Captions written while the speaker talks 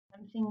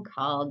something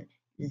called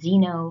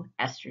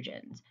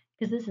xenoestrogens,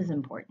 because this is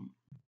important.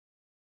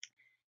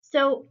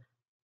 So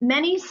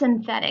many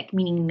synthetic,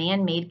 meaning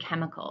man-made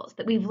chemicals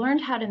that we've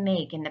learned how to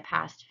make in the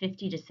past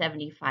 50 to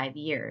 75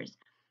 years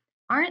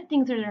aren't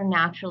things that are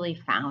naturally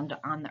found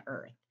on the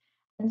earth.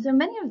 And so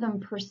many of them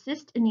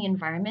persist in the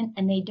environment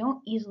and they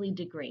don't easily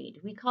degrade.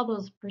 We call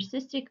those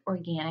persistent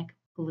organic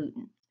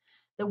pollutants.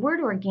 The word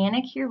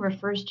organic here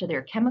refers to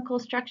their chemical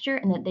structure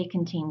and that they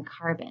contain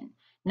carbon,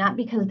 not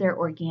because they're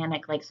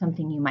organic like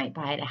something you might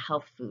buy at a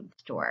health food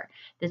store.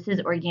 This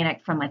is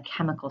organic from a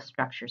chemical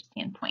structure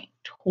standpoint,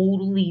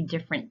 totally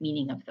different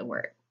meaning of the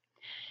word.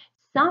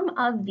 Some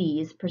of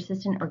these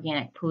persistent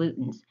organic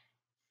pollutants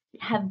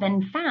have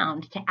been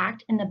found to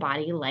act in the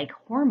body like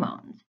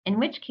hormones, in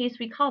which case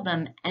we call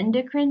them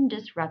endocrine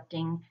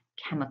disrupting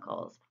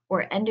chemicals,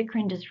 or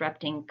endocrine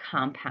disrupting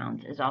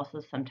compounds is also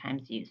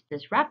sometimes used.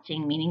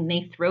 Disrupting meaning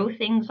they throw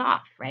things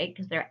off, right?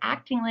 Because they're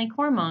acting like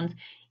hormones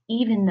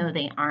even though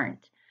they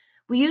aren't.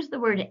 We use the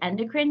word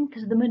endocrine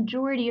because the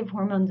majority of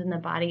hormones in the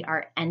body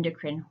are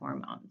endocrine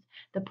hormones.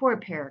 The poor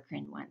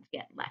paracrine ones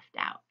get left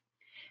out.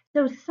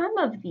 So some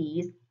of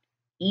these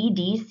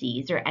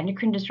EDCs, or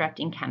endocrine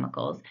disrupting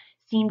chemicals,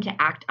 seem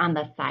to act on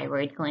the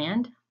thyroid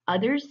gland.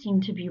 Others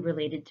seem to be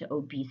related to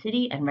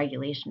obesity and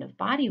regulation of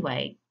body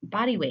weight,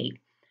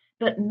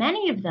 but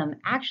many of them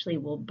actually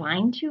will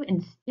bind to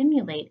and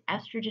stimulate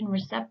estrogen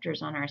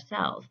receptors on our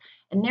cells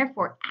and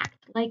therefore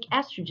act like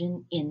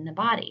estrogen in the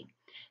body.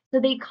 So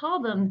they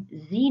call them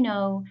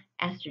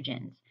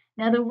xenoestrogens.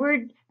 Now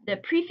the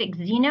prefix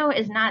xeno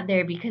is not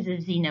there because of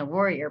Xena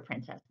warrior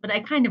princess, but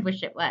I kind of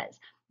wish it was.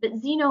 But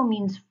xeno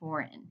means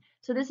foreign.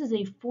 So this is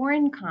a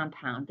foreign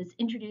compound that's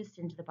introduced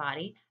into the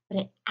body, but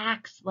it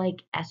acts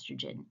like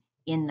estrogen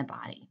in the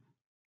body.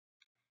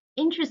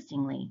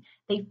 Interestingly,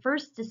 they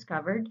first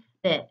discovered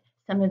that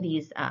some of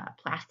these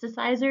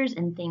plasticizers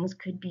and things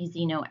could be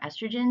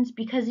xenoestrogens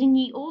because in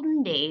the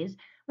olden days,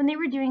 when they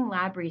were doing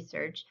lab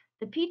research,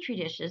 the petri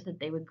dishes that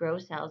they would grow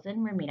cells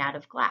in were made out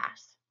of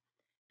glass.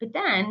 But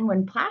then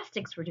when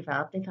plastics were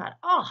developed, they thought,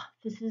 oh,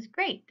 this is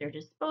great. They're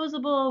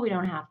disposable. We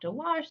don't have to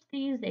wash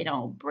these. They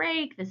don't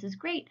break. This is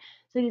great.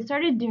 So they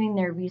started doing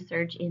their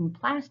research in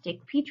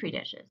plastic petri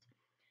dishes.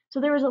 So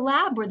there was a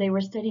lab where they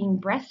were studying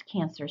breast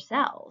cancer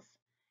cells.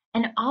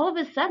 And all of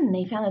a sudden,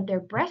 they found that their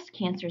breast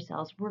cancer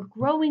cells were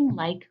growing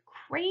like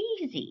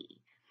crazy.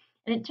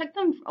 And it took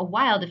them a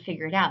while to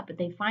figure it out, but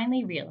they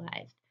finally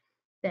realized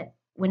that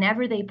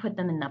whenever they put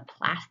them in the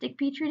plastic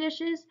petri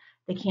dishes,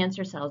 the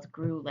cancer cells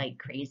grew like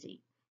crazy.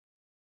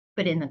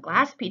 But in the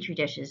glass petri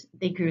dishes,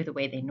 they grew the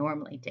way they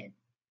normally did.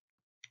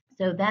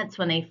 So that's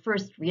when they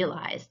first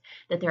realized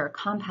that there are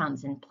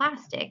compounds in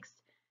plastics,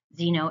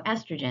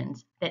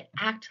 xenoestrogens, that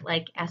act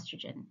like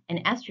estrogen.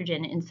 And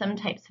estrogen in some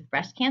types of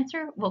breast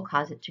cancer will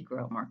cause it to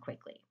grow more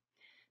quickly.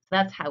 So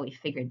that's how we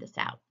figured this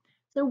out.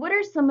 So what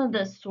are some of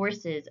the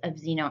sources of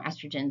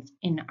xenoestrogens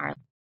in our life?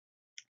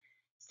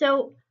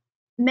 So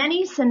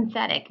many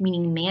synthetic,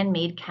 meaning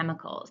man-made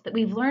chemicals that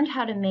we've learned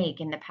how to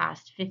make in the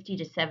past 50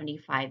 to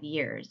 75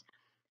 years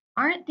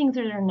aren't things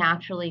that are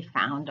naturally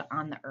found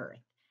on the earth.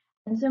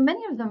 And so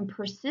many of them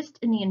persist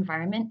in the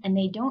environment and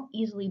they don't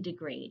easily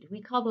degrade.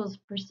 We call those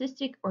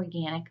persistent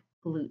organic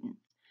pollutants.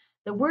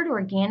 The word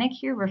organic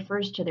here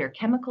refers to their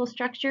chemical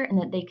structure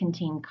and that they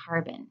contain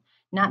carbon,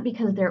 not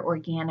because they're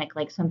organic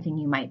like something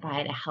you might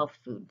buy at a health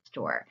food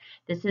store.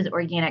 This is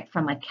organic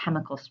from a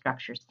chemical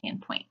structure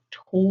standpoint,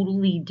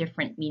 totally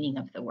different meaning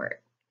of the word.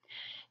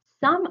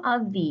 Some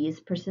of these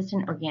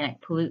persistent organic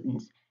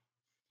pollutants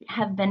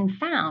have been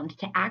found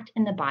to act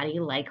in the body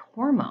like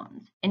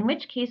hormones, in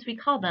which case we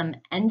call them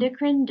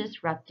endocrine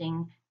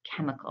disrupting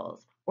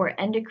chemicals, or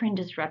endocrine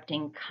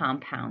disrupting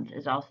compounds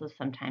is also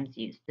sometimes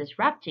used.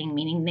 Disrupting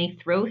meaning they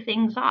throw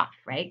things off,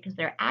 right? Because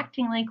they're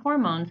acting like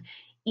hormones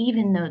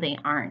even though they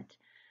aren't.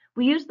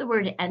 We use the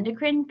word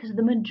endocrine because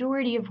the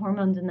majority of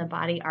hormones in the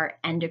body are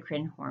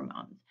endocrine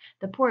hormones.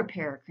 The poor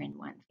paracrine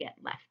ones get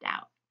left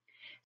out.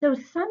 So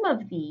some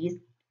of these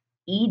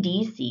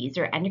EDCs,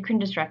 or endocrine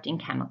disrupting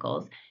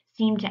chemicals,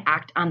 seem to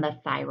act on the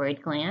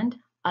thyroid gland.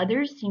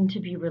 Others seem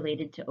to be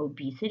related to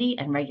obesity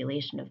and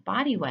regulation of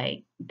body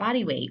weight,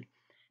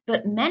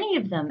 but many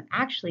of them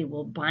actually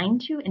will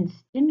bind to and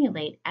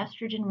stimulate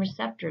estrogen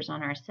receptors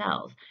on our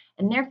cells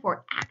and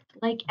therefore act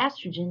like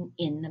estrogen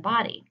in the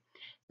body.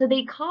 So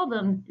they call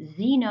them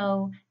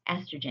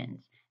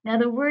xenoestrogens. Now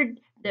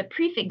the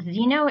prefix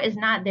xeno is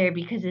not there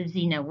because of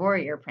Xena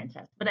warrior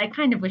princess, but I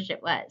kind of wish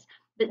it was.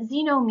 But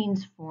xeno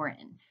means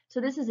foreign. So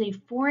this is a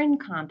foreign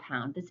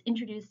compound that's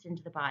introduced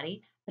into the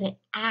body, but it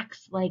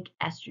acts like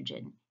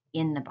estrogen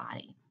in the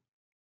body.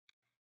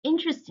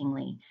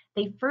 Interestingly,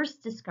 they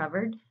first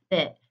discovered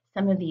that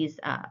some of these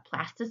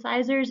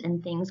plasticizers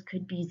and things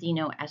could be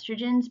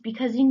xenoestrogens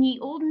because in the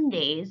olden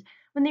days,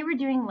 when they were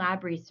doing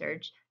lab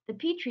research, the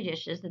petri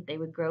dishes that they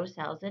would grow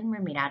cells in were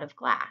made out of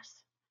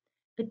glass.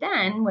 But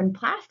then when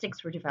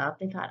plastics were developed,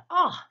 they thought,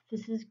 oh,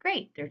 this is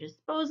great. They're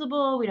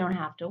disposable. We don't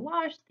have to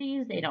wash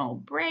these. They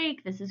don't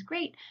break. This is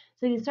great.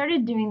 So they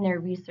started doing their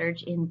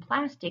research in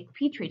plastic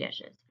petri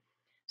dishes.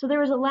 So there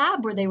was a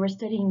lab where they were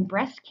studying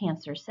breast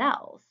cancer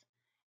cells.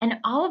 And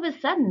all of a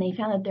sudden, they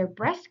found that their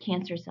breast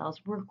cancer cells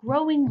were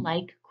growing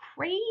like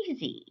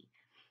crazy.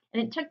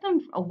 And it took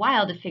them a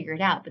while to figure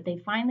it out, but they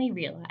finally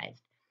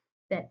realized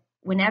that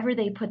whenever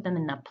they put them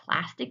in the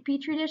plastic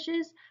petri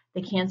dishes,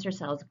 the cancer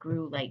cells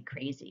grew like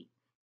crazy.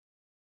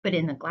 But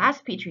in the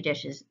glass petri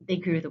dishes, they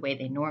grew the way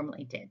they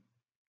normally did.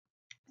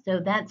 So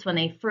that's when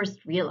they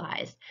first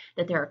realized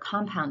that there are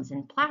compounds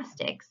in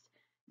plastics,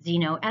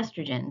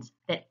 xenoestrogens,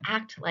 that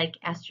act like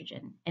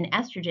estrogen. And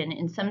estrogen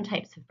in some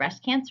types of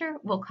breast cancer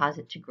will cause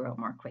it to grow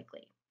more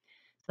quickly.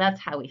 So that's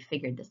how we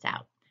figured this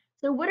out.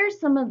 So what are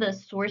some of the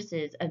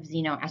sources of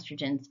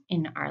xenoestrogens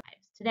in our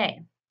lives today?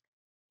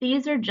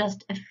 These are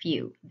just a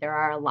few. There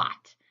are a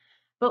lot.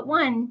 But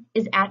one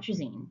is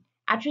atrazine.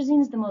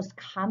 Atrazine is the most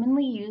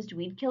commonly used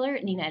weed killer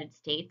in the United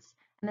States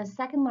and the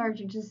second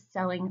largest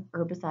selling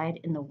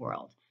herbicide in the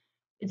world.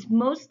 It's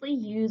mostly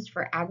used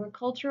for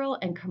agricultural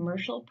and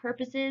commercial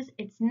purposes.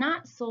 It's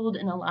not sold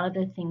in a lot of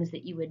the things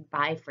that you would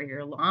buy for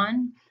your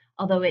lawn,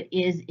 although it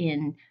is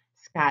in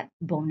Scott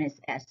Bonus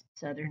S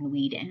Southern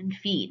Weed and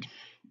Feed.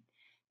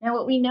 Now,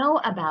 what we know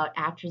about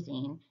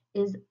atrazine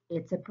is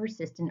it's a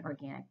persistent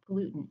organic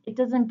pollutant. It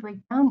doesn't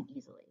break down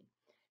easily.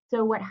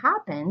 So what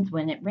happens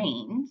when it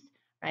rains,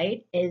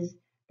 right, is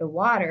the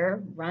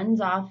water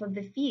runs off of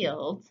the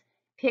fields,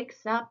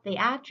 picks up the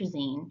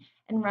atrazine,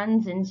 and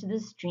runs into the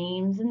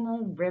streams and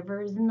the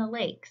rivers and the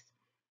lakes.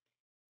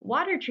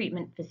 Water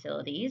treatment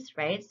facilities,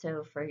 right,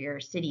 so for your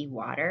city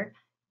water,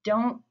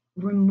 don't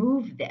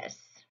remove this.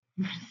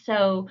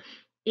 So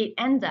it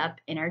ends up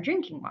in our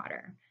drinking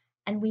water.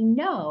 And we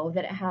know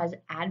that it has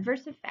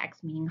adverse effects,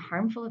 meaning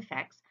harmful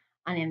effects,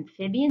 on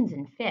amphibians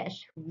and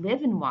fish who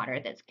live in water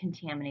that's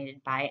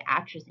contaminated by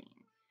atrazine.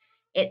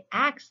 It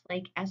acts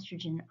like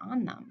estrogen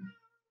on them.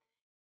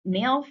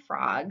 Male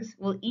frogs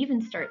will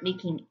even start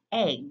making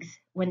eggs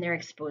when they're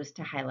exposed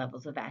to high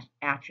levels of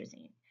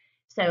atrazine.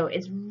 So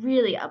it's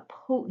really a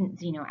potent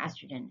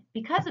xenoestrogen.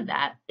 Because of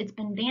that, it's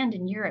been banned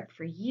in Europe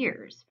for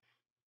years.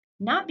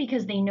 Not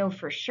because they know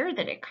for sure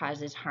that it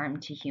causes harm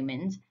to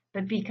humans,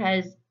 but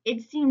because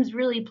it seems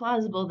really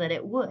plausible that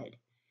it would.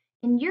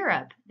 In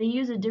Europe, they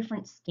use a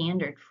different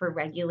standard for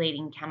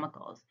regulating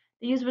chemicals.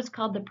 They use what's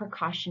called the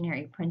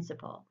precautionary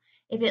principle.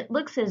 If it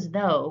looks as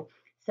though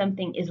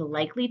something is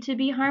likely to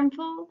be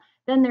harmful,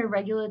 then their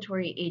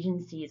regulatory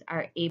agencies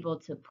are able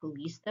to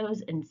police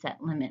those and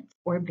set limits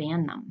or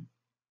ban them.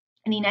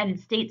 In the United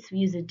States, we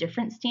use a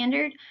different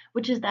standard,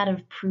 which is that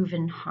of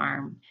proven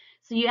harm.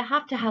 So you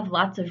have to have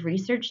lots of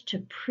research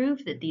to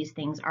prove that these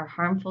things are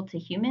harmful to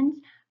humans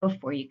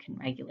before you can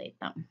regulate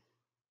them.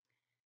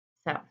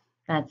 So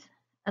that's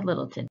a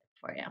little tidbit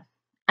for you.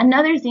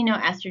 Another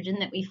xenoestrogen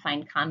that we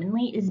find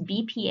commonly is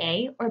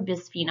BPA or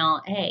bisphenol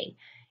A.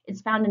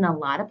 It's found in a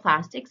lot of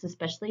plastics,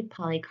 especially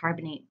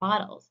polycarbonate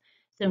bottles.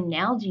 So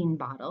Nalgene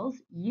bottles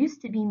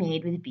used to be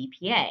made with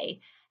BPA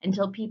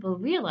until people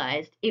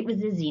realized it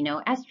was a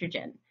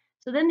xenoestrogen.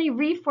 So then they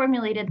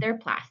reformulated their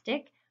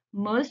plastic.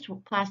 Most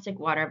plastic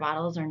water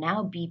bottles are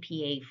now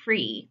BPA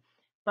free.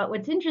 But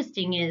what's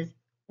interesting is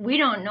we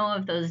don't know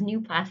if those new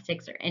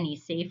plastics are any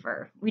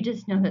safer. We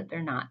just know that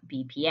they're not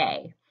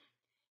BPA.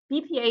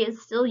 BPA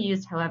is still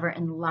used, however,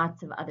 in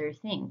lots of other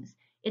things.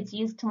 It's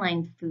used to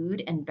line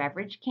food and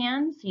beverage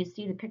cans. So you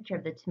see the picture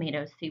of the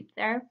tomato soup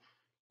there.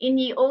 In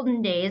the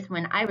olden days,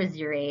 when I was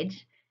your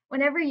age,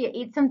 whenever you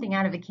ate something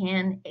out of a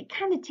can, it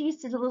kind of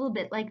tasted a little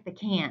bit like the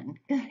can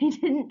because they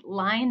didn't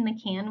line the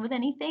can with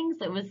anything.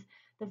 So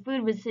the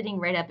food was sitting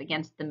right up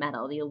against the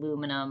metal, the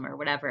aluminum or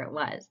whatever it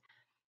was.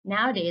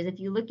 Nowadays, if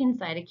you look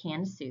inside a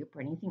canned soup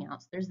or anything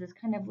else, there's this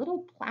kind of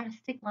little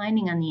plastic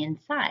lining on the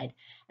inside,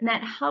 and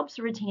that helps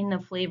retain the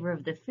flavor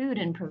of the food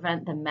and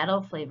prevent the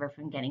metal flavor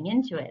from getting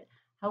into it.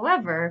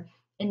 However,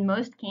 in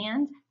most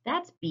cans,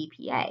 that's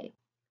BPA.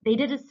 They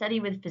did a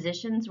study with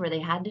physicians where they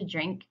had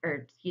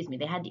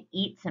to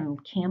eat some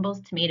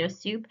Campbell's tomato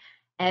soup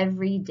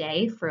every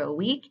day for a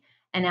week,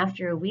 and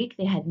after a week,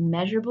 they had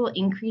measurable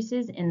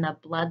increases in the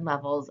blood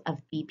levels of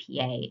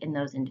BPA in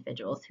those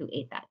individuals who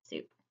ate that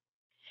soup.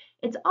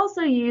 It's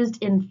also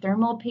used in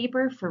thermal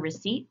paper for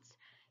receipts.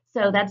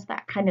 So that's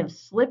that kind of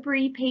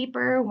slippery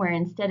paper where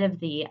instead of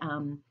the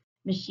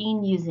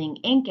machine using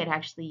ink, it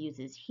actually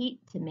uses heat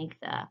to make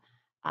the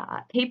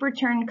paper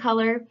turn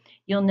color.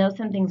 You'll know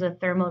something's a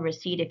thermal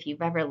receipt if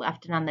you've ever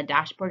left it on the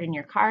dashboard in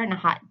your car on a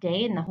hot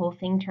day and the whole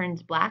thing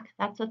turns black.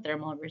 That's a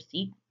thermal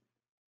receipt.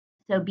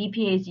 So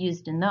BPA is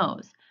used in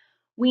those.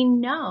 We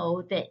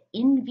know that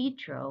in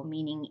vitro,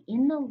 meaning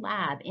in the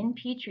lab, in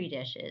petri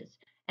dishes,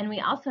 and we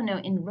also know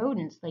in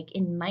rodents, like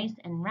in mice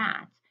and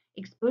rats,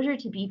 exposure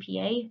to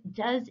BPA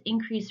does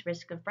increase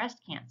risk of breast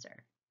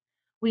cancer.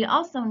 We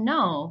also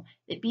know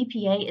that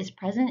BPA is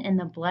present in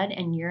the blood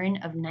and urine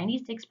of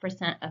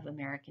 96% of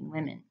American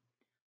women.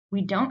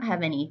 We don't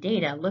have any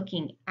data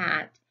looking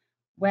at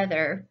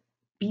whether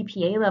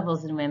BPA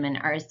levels in women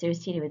are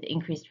associated with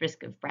increased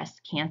risk of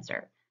breast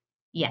cancer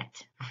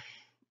yet.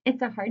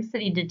 It's a hard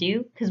study to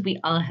do because we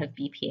all have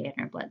BPA in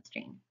our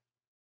bloodstream.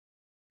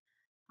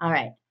 All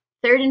right,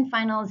 third and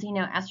final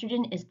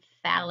xenoestrogen is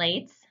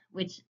phthalates.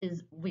 which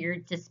is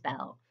weird to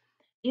spell.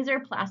 These are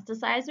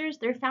plasticizers.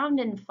 They're found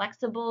in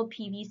flexible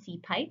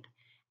PVC pipe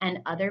and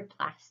other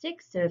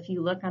plastics. So if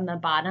you look on the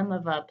bottom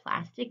of a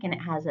plastic and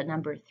it has a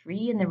number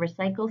 3 in the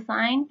recycle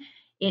sign,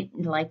 it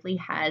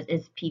likely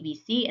is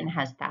PVC and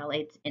has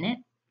phthalates in it.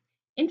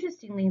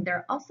 Interestingly,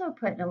 they're also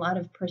put in a lot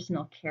of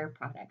personal care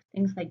products,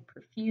 things like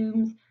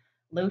perfumes,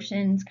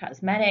 lotions,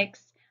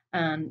 cosmetics,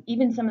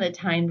 even some of the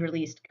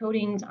time-released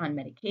coatings on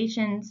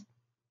medications.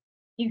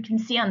 You can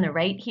see on the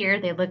right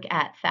here, they look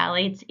at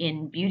phthalates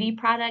in beauty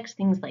products,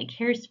 things like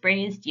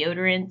hairsprays,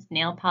 deodorants,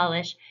 nail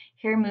polish,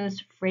 hair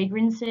mousse,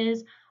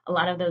 fragrances, a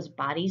lot of those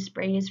body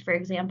sprays, for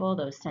example,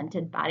 those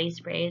scented body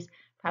sprays,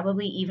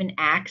 probably even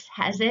Axe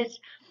has it.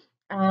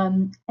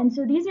 And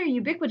so these are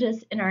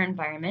ubiquitous in our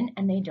environment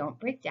and they don't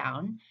break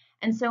down.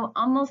 And so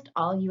almost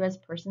all US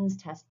persons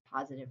test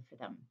positive for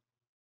them.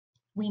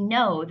 We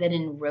know that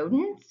in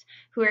rodents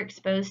who are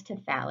exposed to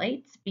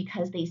phthalates,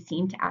 because they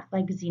seem to act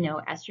like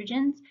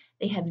xenoestrogens,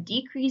 they have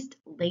decreased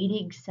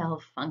Leydig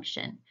cell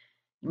function.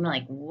 You're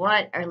like,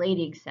 what are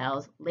Leydig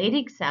cells?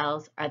 Leydig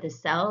cells are the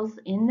cells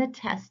in the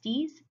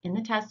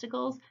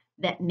testicles,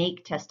 that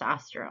make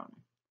testosterone,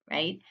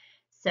 right?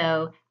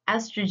 So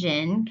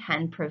estrogen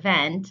can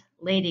prevent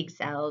Leydig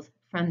cells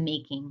from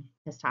making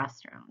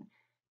testosterone.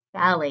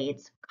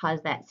 Phthalates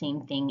cause that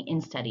same thing in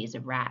studies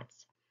of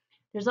rats.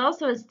 There's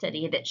also a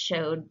study that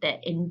showed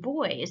that in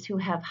boys who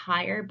have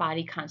higher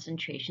body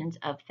concentrations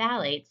of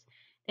phthalates,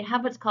 they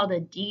have what's called a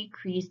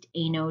decreased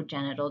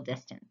anogenital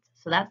distance.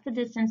 So that's the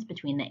distance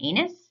between the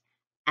anus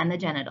and the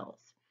genitals.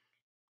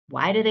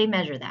 Why do they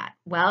measure that?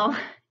 Well,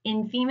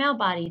 in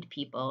female-bodied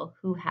people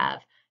who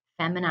have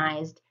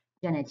feminized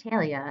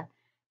genitalia,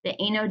 the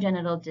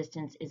anogenital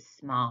distance is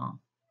small.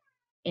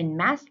 In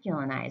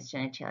masculinized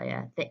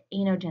genitalia, the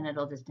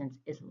anogenital distance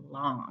is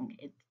long.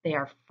 They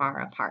are far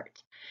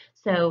apart.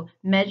 So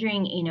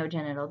measuring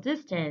anogenital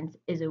distance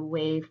is a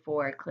way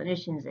for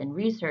clinicians and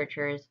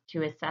researchers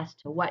to assess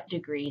to what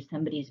degree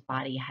somebody's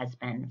body has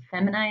been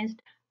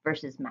feminized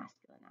versus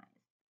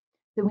masculinized.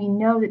 So we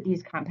know that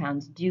these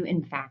compounds do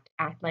in fact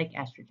act like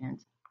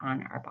estrogens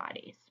on our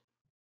bodies.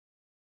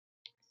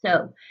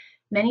 So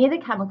many of the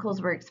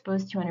chemicals we're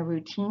exposed to on a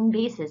routine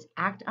basis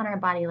act on our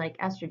body like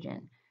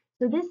estrogen.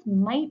 So this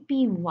might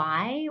be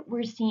why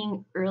we're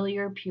seeing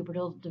earlier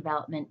pubertal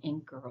development in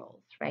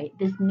girls, right?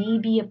 This may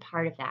be a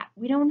part of that.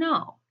 We don't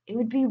know. It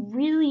would be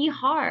really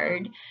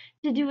hard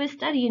to do a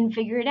study and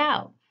figure it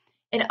out.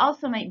 It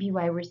also might be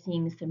why we're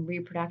seeing some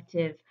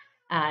reproductive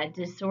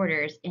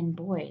disorders in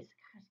boys.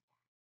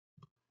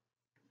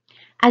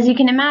 As you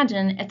can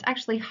imagine, it's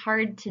actually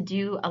hard to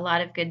do a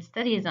lot of good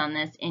studies on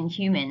this in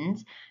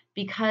humans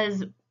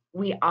because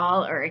we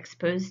all are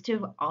exposed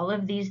to all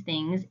of these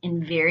things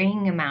in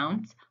varying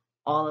amounts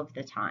all of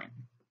the time.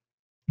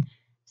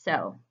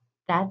 So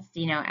that's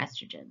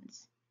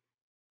xenoestrogens.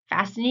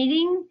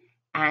 Fascinating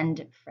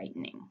and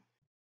frightening.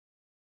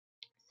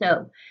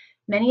 So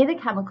many of the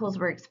chemicals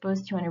we're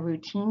exposed to on a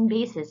routine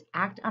basis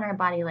act on our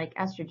body like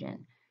estrogen.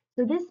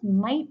 So this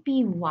might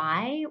be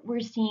why we're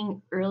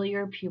seeing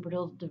earlier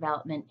pubertal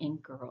development in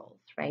girls,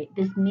 right?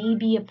 This may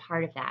be a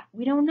part of that.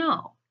 We don't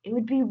know. It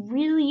would be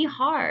really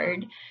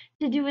hard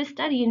to do a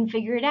study and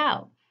figure it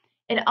out.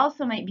 It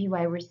also might be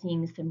why we're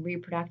seeing some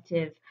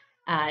reproductive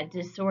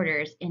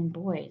disorders in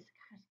boys.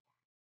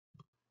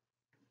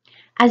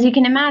 As you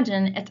can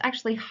imagine, it's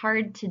actually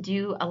hard to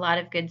do a lot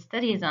of good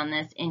studies on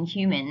this in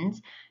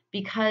humans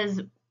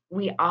because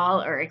we all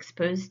are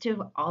exposed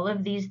to all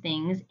of these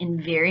things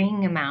in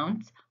varying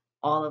amounts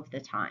all of the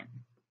time.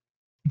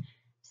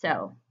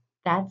 So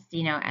that's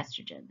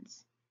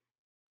xenoestrogens.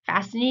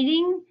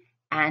 Fascinating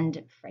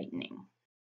and frightening.